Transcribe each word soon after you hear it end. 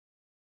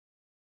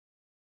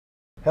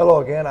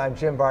Hello again, I'm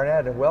Jim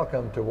Barnett and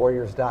welcome to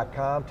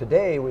Warriors.com.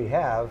 Today we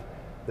have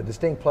the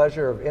distinct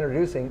pleasure of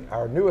introducing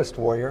our newest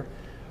Warrior,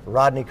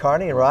 Rodney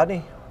Carney. And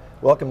Rodney,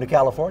 welcome to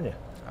California.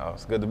 Oh,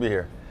 it's good to be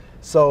here.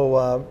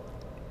 So,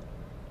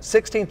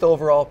 16th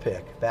overall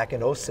pick back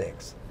in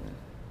 '06.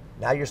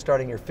 Now you're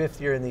starting your 5th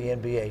year in the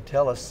NBA.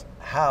 Tell us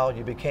how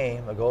you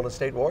became a Golden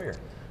State Warrior.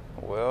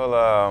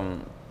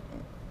 Well,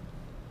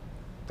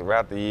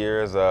 throughout the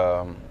years,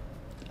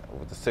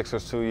 with the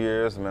Sixers 2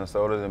 years,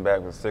 Minnesota, then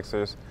back with the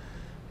Sixers,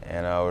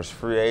 and I was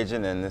free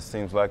agent, and this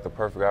seems like the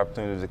perfect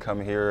opportunity to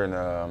come here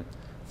and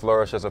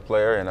flourish as a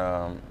player, and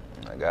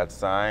I got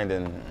signed,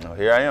 and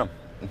here I am.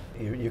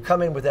 You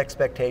come in with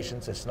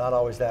expectations. It's not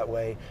always that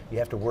way. You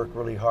have to work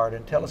really hard.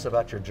 And tell us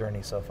about your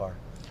journey so far.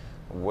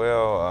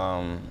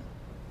 Well,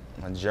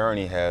 my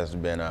journey has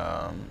been,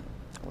 I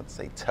would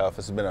say, tough.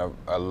 It's been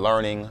a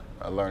learning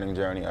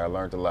journey. I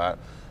learned a lot.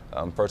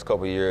 First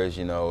couple of years,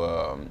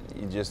 you're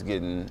just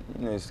getting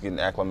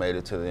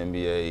acclimated to the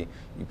NBA.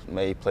 You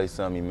may play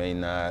some, you may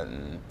not,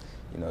 and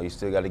you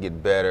still got to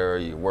get better.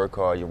 You work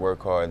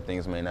hard, and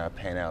things may not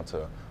pan out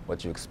to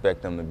what you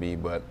expect them to be.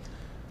 But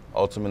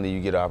ultimately, you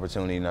get an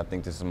opportunity, and I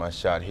think this is my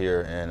shot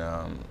here. And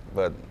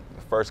but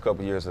the first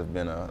couple of years have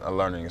been a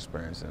learning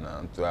experience,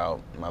 and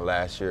throughout my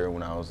last year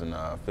when I was in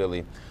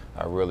Philly,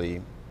 I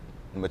really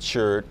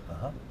matured,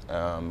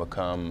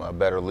 become a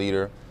better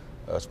leader.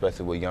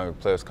 Especially with younger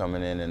players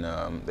coming in,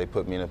 and they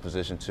put me in a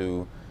position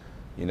to,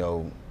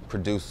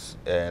 produce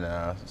in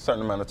a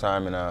certain amount of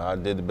time, and I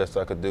did the best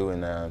I could do,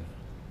 and now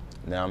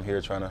I'm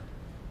here trying to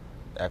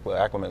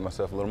acclimate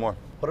myself a little more.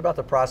 What about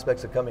the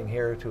prospects of coming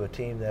here to a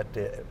team that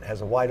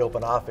has a wide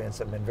open offense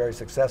and been very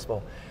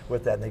successful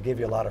with that, and they give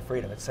you a lot of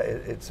freedom? It's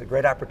a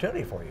great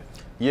opportunity for you.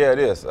 Yeah, it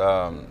is.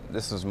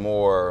 This is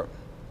more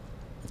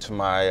to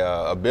my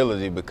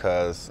ability,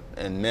 because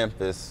in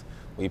Memphis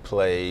we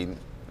played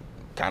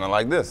kind of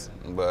like this,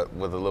 but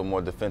with a little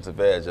more defensive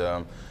edge.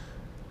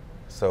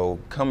 So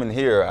coming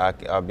here, I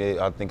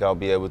think I'll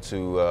be able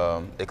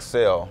to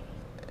excel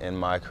in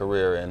my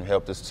career and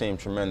help this team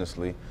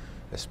tremendously,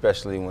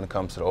 especially when it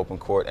comes to the open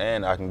court,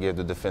 and I can give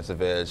the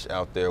defensive edge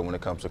out there when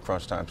it comes to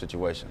crunch time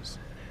situations.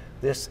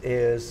 This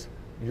is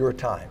your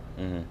time,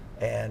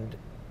 and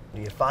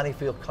do you finally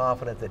feel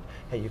confident that,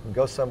 hey, you can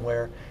go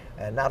somewhere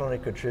and not only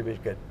contribute,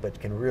 but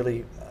can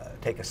really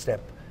take a step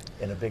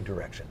in a big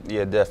direction?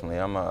 Yeah, definitely.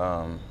 I'm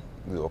a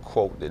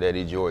quote that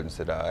Eddie Jordan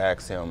said. I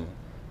asked him,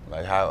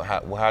 like,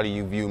 how do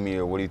you view me,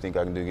 or what do you think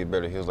I can do to get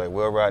better? He was like,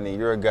 well, Rodney,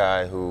 you're a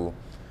guy who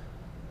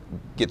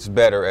gets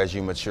better as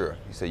you mature.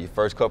 He said your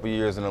first couple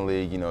years in the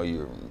league,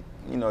 you're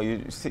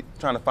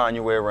trying to find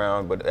your way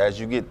around, but as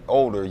you get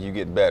older, you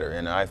get better.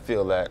 And I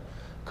feel that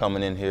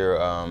coming in here,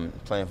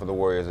 playing for the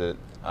Warriors, that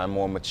I'm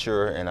more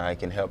mature and I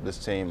can help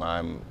this team.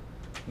 I'm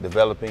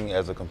developing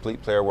as a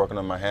complete player, working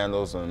on my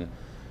handles, and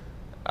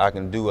I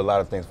can do a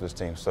lot of things for this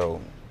team. So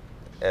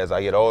as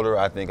I get older,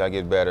 I think I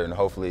get better, and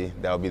hopefully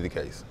that'll be the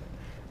case.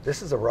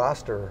 This is a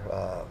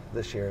roster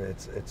this year.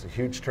 It's a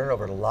huge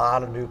turnover, a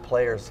lot of new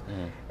players,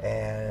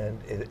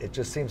 and it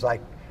just seems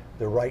like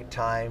the right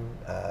time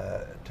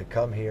to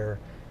come here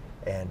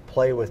and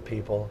play with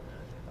people.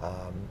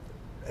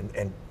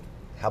 And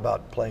how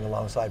about playing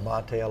alongside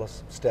Monte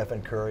Ellis,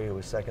 Stephen Curry, who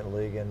was second in the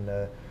league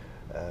in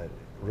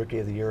Rookie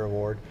of the Year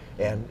award,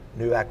 and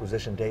new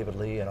acquisition David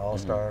Lee, an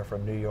all-star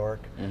from New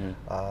York.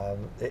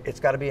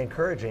 It's got to be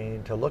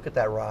encouraging to look at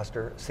that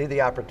roster, see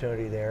the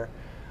opportunity there.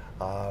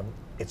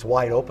 It's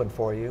wide open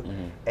for you,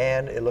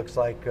 and it looks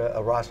like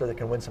a roster that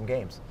can win some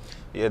games.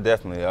 Yeah,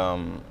 definitely.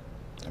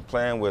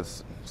 Playing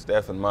with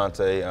Steph and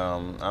Monte,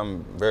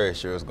 I'm very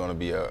sure it's going to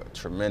be a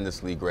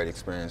tremendously great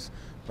experience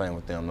playing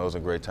with them. Those are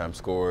great time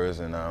scorers,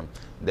 and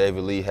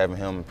David Lee, having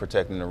him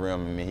protecting the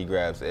rim, I mean, he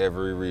grabs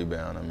every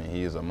rebound. I mean,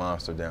 he is a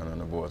monster down on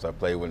the boards. I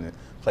played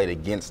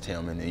against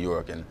him in New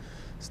York, and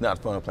it's not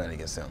fun playing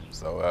against him.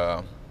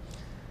 So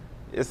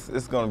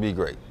it's going to be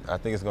great. I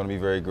think it's going to be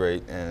very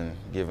great, and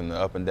given the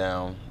up and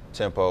down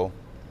tempo,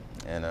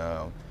 and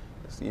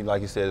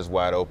like you said, it's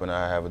wide open.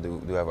 I do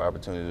have an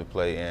opportunity to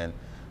play, and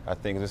I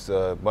think this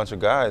a bunch of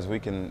guys we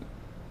can,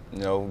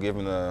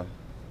 given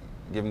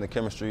the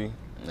chemistry,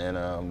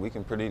 and we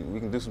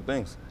can do some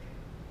things.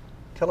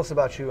 Tell us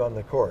about you on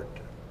the court.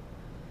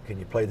 Can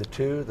you play the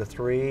 2, the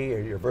 3, or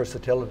your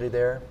versatility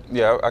there?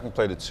 Yeah, I can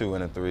play the 2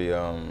 and the 3.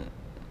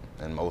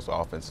 And most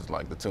offenses,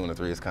 like the 2 and the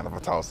 3, is kind of a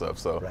toss-up.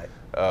 So, right.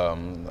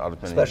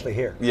 Especially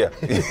here. Yeah,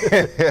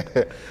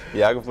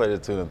 yeah, I can play the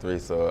 2 and the 3.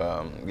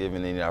 So,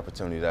 given any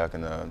opportunity, I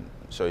can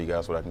show you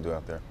guys what I can do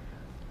out there.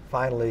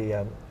 Finally,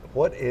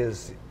 what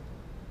is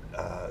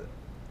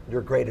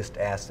your greatest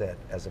asset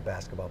as a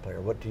basketball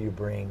player? What do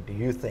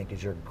you think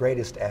is your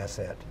greatest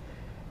asset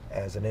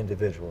as an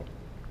individual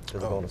to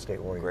the Golden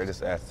State Warriors?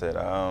 Greatest asset?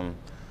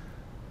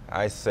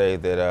 I say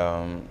that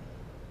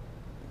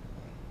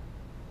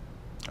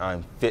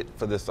I'm fit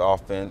for this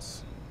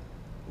offense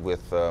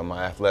with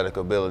my athletic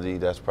ability.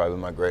 That's probably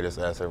my greatest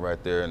asset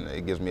right there, and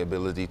it gives me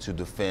ability to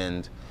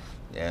defend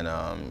and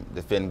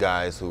defend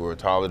guys who are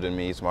taller than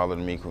me, smaller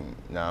than me.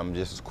 Now I'm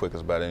just as quick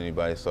as about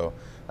anybody, so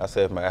I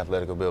say with my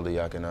athletic ability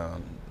I can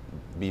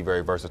be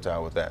very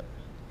versatile with that.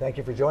 Thank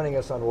you for joining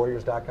us on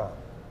Warriors.com.